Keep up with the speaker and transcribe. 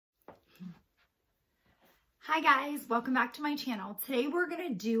Hi guys, welcome back to my channel. Today we're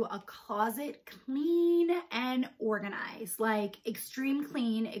gonna do a closet clean and organize, like extreme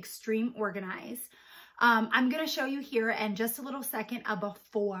clean, extreme organize. I'm gonna show you here in just a little second a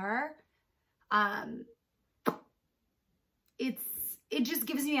before. It just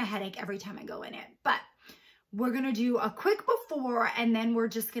gives me a headache every time I go in it, but we're gonna do a quick before and then we're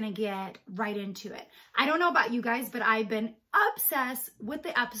just gonna get right into it. I don't know about you guys, but I've been obsessed with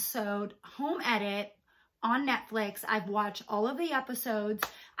the episode Home Edit on Netflix. I've watched all of the episodes.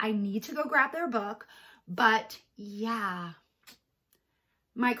 I need to go grab their book, but yeah,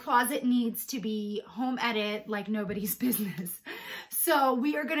 my closet needs to be home edit like nobody's business. So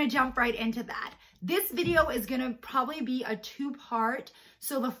we are gonna jump right into that. This video is gonna probably be a two-part.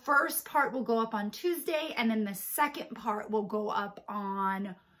 So the first part will go up on Tuesday and then the second part will go up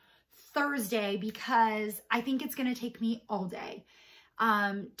on Thursday because I think it's gonna take me all day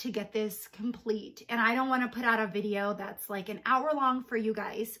to get this complete. And I don't want to put out a video that's like an hour long for you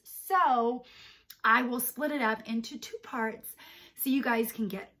guys. So I will split it up into two parts so you guys can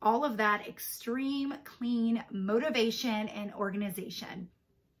get all of that extreme clean motivation and organization.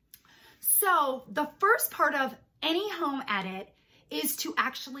 So the first part of any home edit is to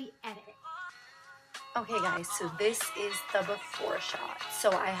actually edit. Okay guys, so this is the before shot.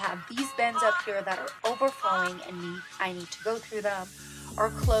 So I have these bins up here that are overflowing and I need to go through them. Our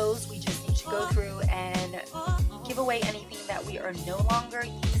clothes, we just need to go through and give away anything that we are no longer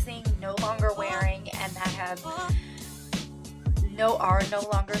using, no longer wearing, and that are no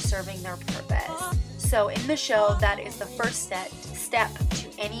longer serving their purpose. So in the show, that is the first step to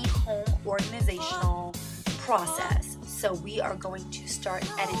any home organizational process. So we are going to start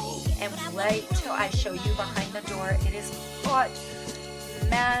editing, and wait till I show you behind the door. It is hot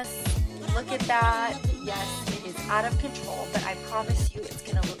mess. Look at that. Yes, it is out of control, but I promise you it's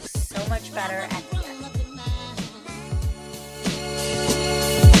gonna look so much better at the end.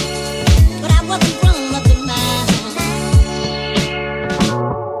 But I wasn't wrong, nothing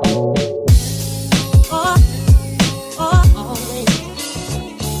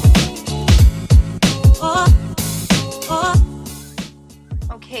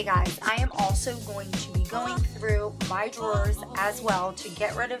Okay guys, I am also going to be going through my drawers as well to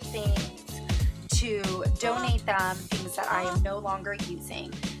get rid of things, to donate them, things that I am no longer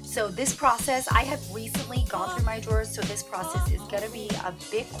using. So this process, I have recently gone through my drawers, so this process is going to be a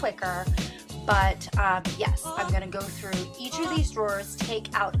bit quicker. But yes, I'm going to go through each of these drawers, take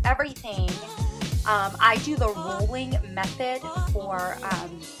out everything. I do the rolling method for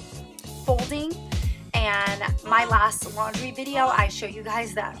folding. And my last laundry video, I show you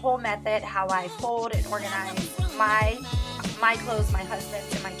guys that whole method, how I fold and organize my clothes, my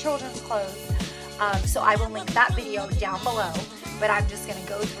husband's, and my children's clothes. So I will link that video down below, but I'm just gonna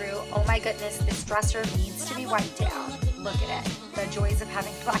go through, oh my goodness, this dresser needs to be wiped down. Look at it, the joys of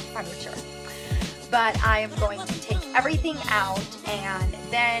having black furniture. But I am going to take everything out and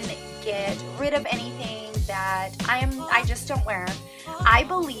then get rid of anything that I just don't wear. I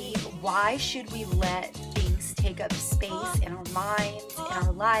believe, why should we let things take up space in our minds, in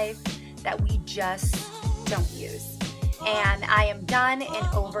our life, that we just don't use? And I am done and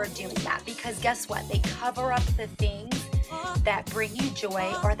overdoing that, because guess what? They cover up the things that bring you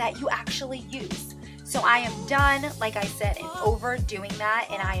joy or that you actually use. So I am done, like I said, and overdoing that,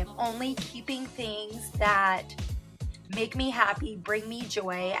 and I am only keeping things that make me happy, bring me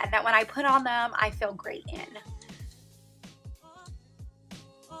joy, and that when I put on them, I feel great in.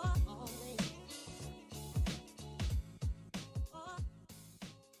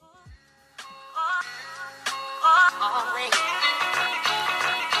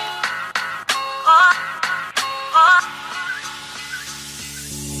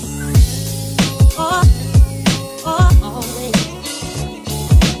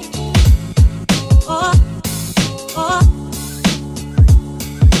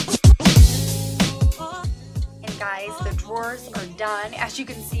 Done. As you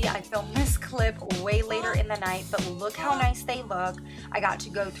can see, I filmed this clip way later in the night, but look how nice they look. I got to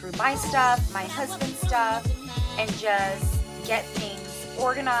go through my stuff, my husband's stuff, and just get things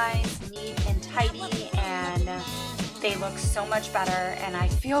organized, neat and tidy, and they look so much better, and I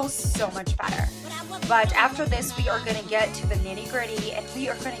feel so much better. But after this, we are going to get to the nitty-gritty, and we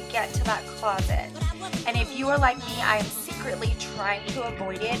are going to get to that closet. And if you are like me, I am secretly trying to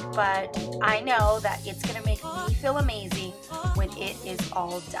avoid it, but I know that it's going to make me feel amazing when it is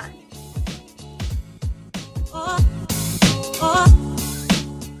all done.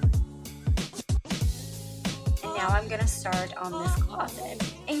 And now I'm going to start on this closet.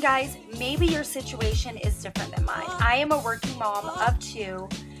 And guys, maybe your situation is different than mine. I am a working mom of two.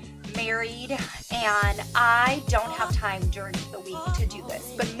 married and I don't have time during the week to do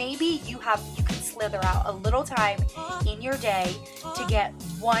this, but maybe you can slither out a little time in your day to get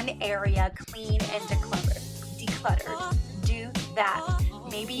one area clean and decluttered. Do that.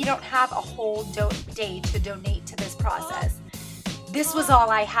 Maybe you don't have a whole day to donate to this process. This was all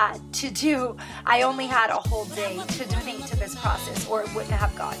I had to do. I only had a whole day to donate to this process, or it wouldn't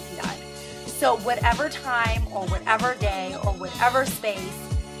have gotten done. So whatever time or whatever day or whatever space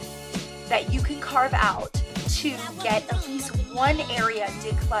that you can carve out to get at least one area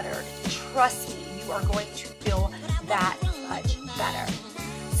decluttered, trust me, you are going to feel that much better.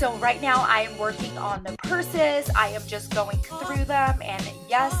 So right now I am working on the purses. I am just going through them, and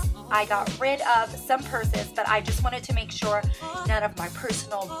yes, I got rid of some purses, but I just wanted to make sure none of my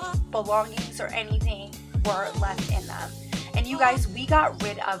personal belongings or anything were left in them. And you guys, we got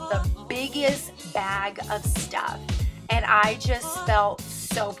rid of the biggest bag of stuff, and I just felt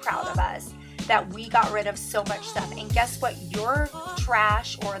so proud of us that we got rid of so much stuff. And guess what? Your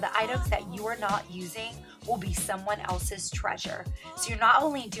trash or the items that you are not using will be someone else's treasure. So you're not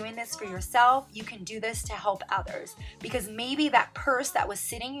only doing this for yourself, you can do this to help others, because maybe that purse that was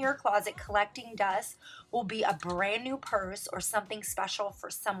sitting in your closet collecting dust will be a brand new purse or something special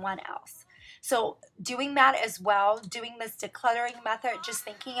for someone else. So doing that as well, doing this decluttering method, just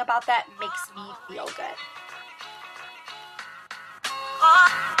thinking about that makes me feel good.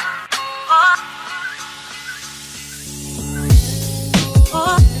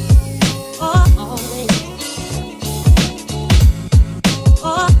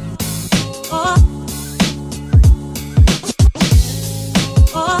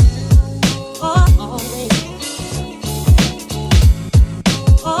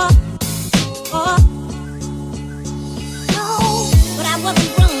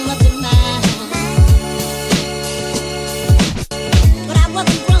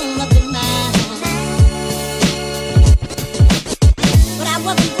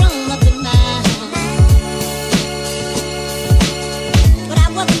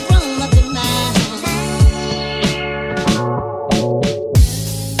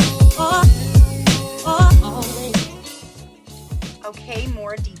 Okay,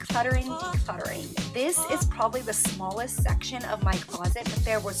 more decluttering. This is probably the smallest section of my closet, but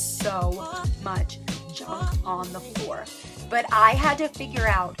there was so much junk on the floor. But I had to figure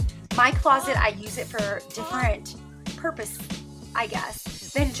out, my closet, I use it for different purpose, I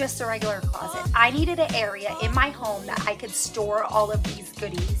guess, than just a regular closet. I needed an area in my home that I could store all of these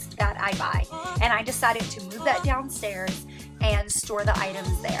goodies that I buy. And I decided to move that downstairs and store the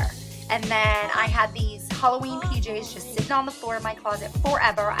items there. And then I had these Halloween PJs just sitting on the floor in my closet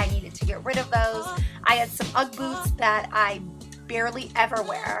forever. I needed to get rid of those. I had some UGG boots that I barely ever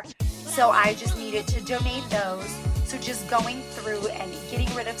wear, so I just needed to donate those. So just going through and getting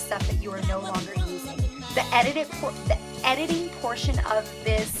rid of stuff that you are no longer using. The editing portion of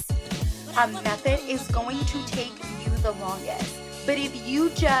this method is going to take you the longest. But if you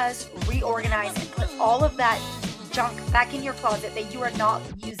just reorganize and put all of that junk back in your closet that you are not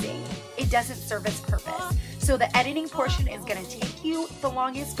using, it doesn't serve its purpose. So the editing portion is going to take you the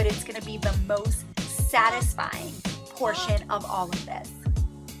longest, but it's going to be the most satisfying portion of all of this.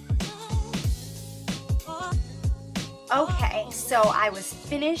 Okay, so I was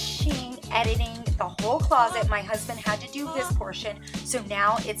finishing editing the whole closet. My husband had to do his portion, so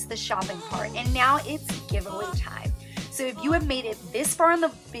now it's the shopping part, and now it's giveaway time. So if you have made it this far in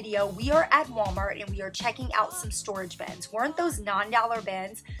the video, we are at Walmart and we are checking out some storage bins. Weren't those $9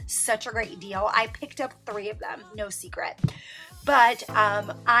 bins such a great deal? I picked up 3 of them, no secret. But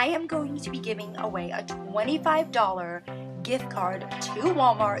I am going to be giving away a $25 gift card to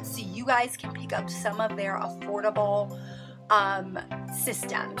Walmart so you guys can pick up some of their affordable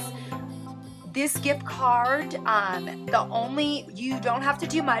systems. This gift card, you don't have to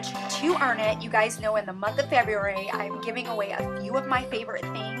do much to earn it. You guys know in the month of February, I'm giving away a few of my favorite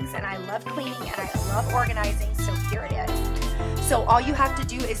things, and I love cleaning and I love organizing, so here it is. So all you have to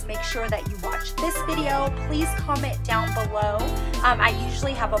do is make sure that you watch this video. Please comment down below. I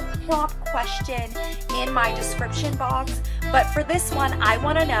usually have a prompt question in my description box, but for this one, I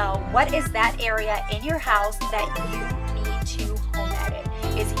want to know, what is that area in your house that you need to home edit?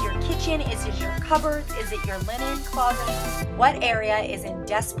 Is it your kitchen? Is it your cupboards? Is it your linen closet? What area is in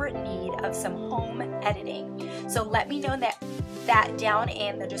desperate need of some home editing? So let me know that down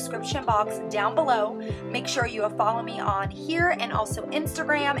in the description box down below. Make sure you follow me on here and also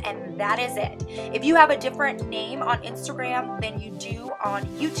Instagram, and that is it. If you have a different name on Instagram than you do on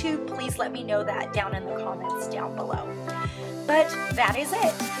YouTube, please let me know that down in the comments down below. But that is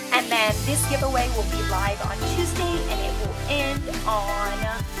it. And then this giveaway will be live on Tuesday and it will end on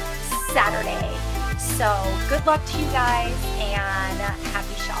Saturday. So good luck to you guys and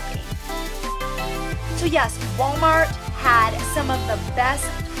happy shopping. So yes, Walmart had some of the best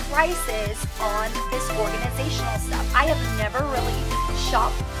prices on this organizational stuff. I have never really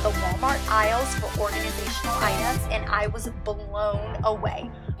shopped the Walmart aisles for organizational items, and I was blown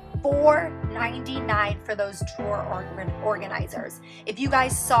away. $4.99 for those drawer organizers. If you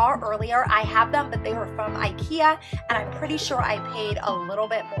guys saw earlier, I have them, but they were from IKEA, and I'm pretty sure I paid a little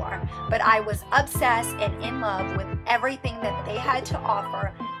bit more. But I was obsessed and in love with everything that they had to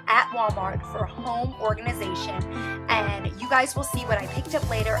offer at Walmart for home organization, and you guys will see what I picked up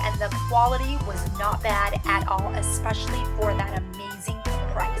later, and the quality was not bad at all, especially for that amazing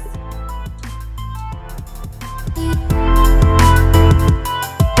price.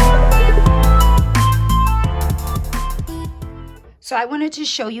 So I wanted to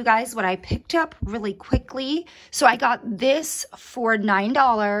show you guys what I picked up really quickly. So I got this for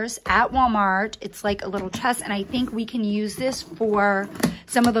 $9 at Walmart. It's like a little chest, and I think we can use this for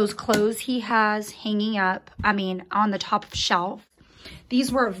some of those clothes he has hanging up, on the top of shelf.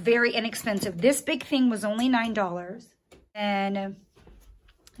 These were very inexpensive. This big thing was only $9. And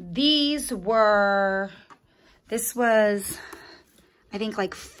this was, I think,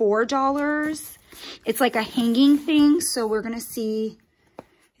 like $4. It's like a hanging thing, so we're gonna see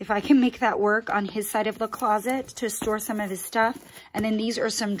if I can make that work on his side of the closet to store some of his stuff. And then these are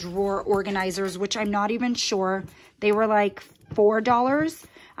some drawer organizers, which I'm not even sure. They were like $4.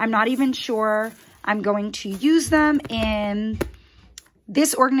 I'm not even sure I'm going to use them in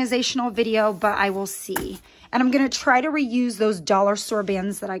this organizational video, but I will see. And I'm gonna try to reuse those dollar store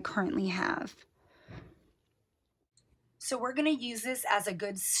bins that I currently have. So we're gonna use this as a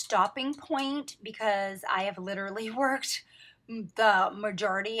good stopping point because I have literally worked the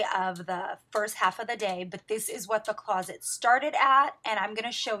majority of the first half of the day, but this is what the closet started at, and I'm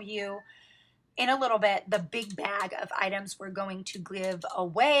gonna show you in a little bit the big bag of items we're going to give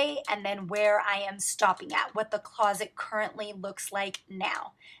away, and then where I am stopping at, what the closet currently looks like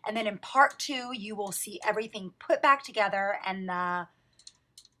now. And then in part 2, you will see everything put back together and the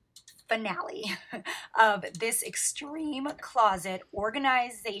finale of this extreme closet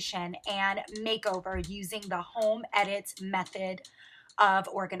organization and makeover using the home edits method of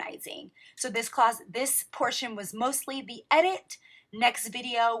organizing. So this portion was mostly the edit. Next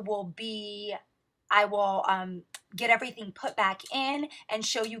video will be, I will get everything put back in and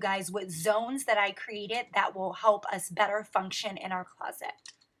show you guys what zones that I created that will help us better function in our closet.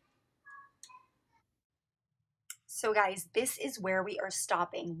 So guys, this is where we are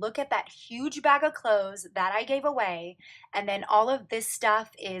stopping. Look at that huge bag of clothes that I gave away. And then all of this stuff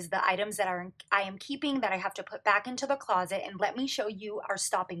is the items that I am keeping that I have to put back into the closet. And let me show you our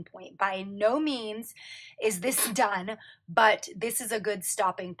stopping point. By no means is this done, but this is a good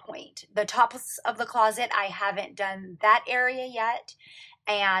stopping point. The tops of the closet, I haven't done that area yet.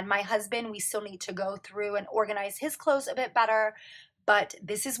 And my husband, we still need to go through and organize his clothes a bit better. But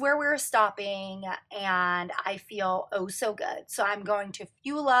this is where we're stopping, and I feel oh so good. So I'm going to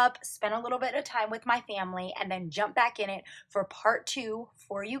fuel up, spend a little bit of time with my family, and then jump back in it for part 2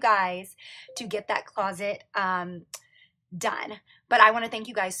 for you guys to get that closet done. But I want to thank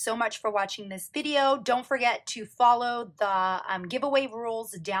you guys so much for watching this video. Don't forget to follow the giveaway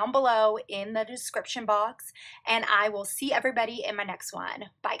rules down below in the description box, and I will see everybody in my next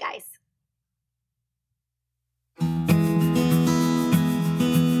one. Bye, guys.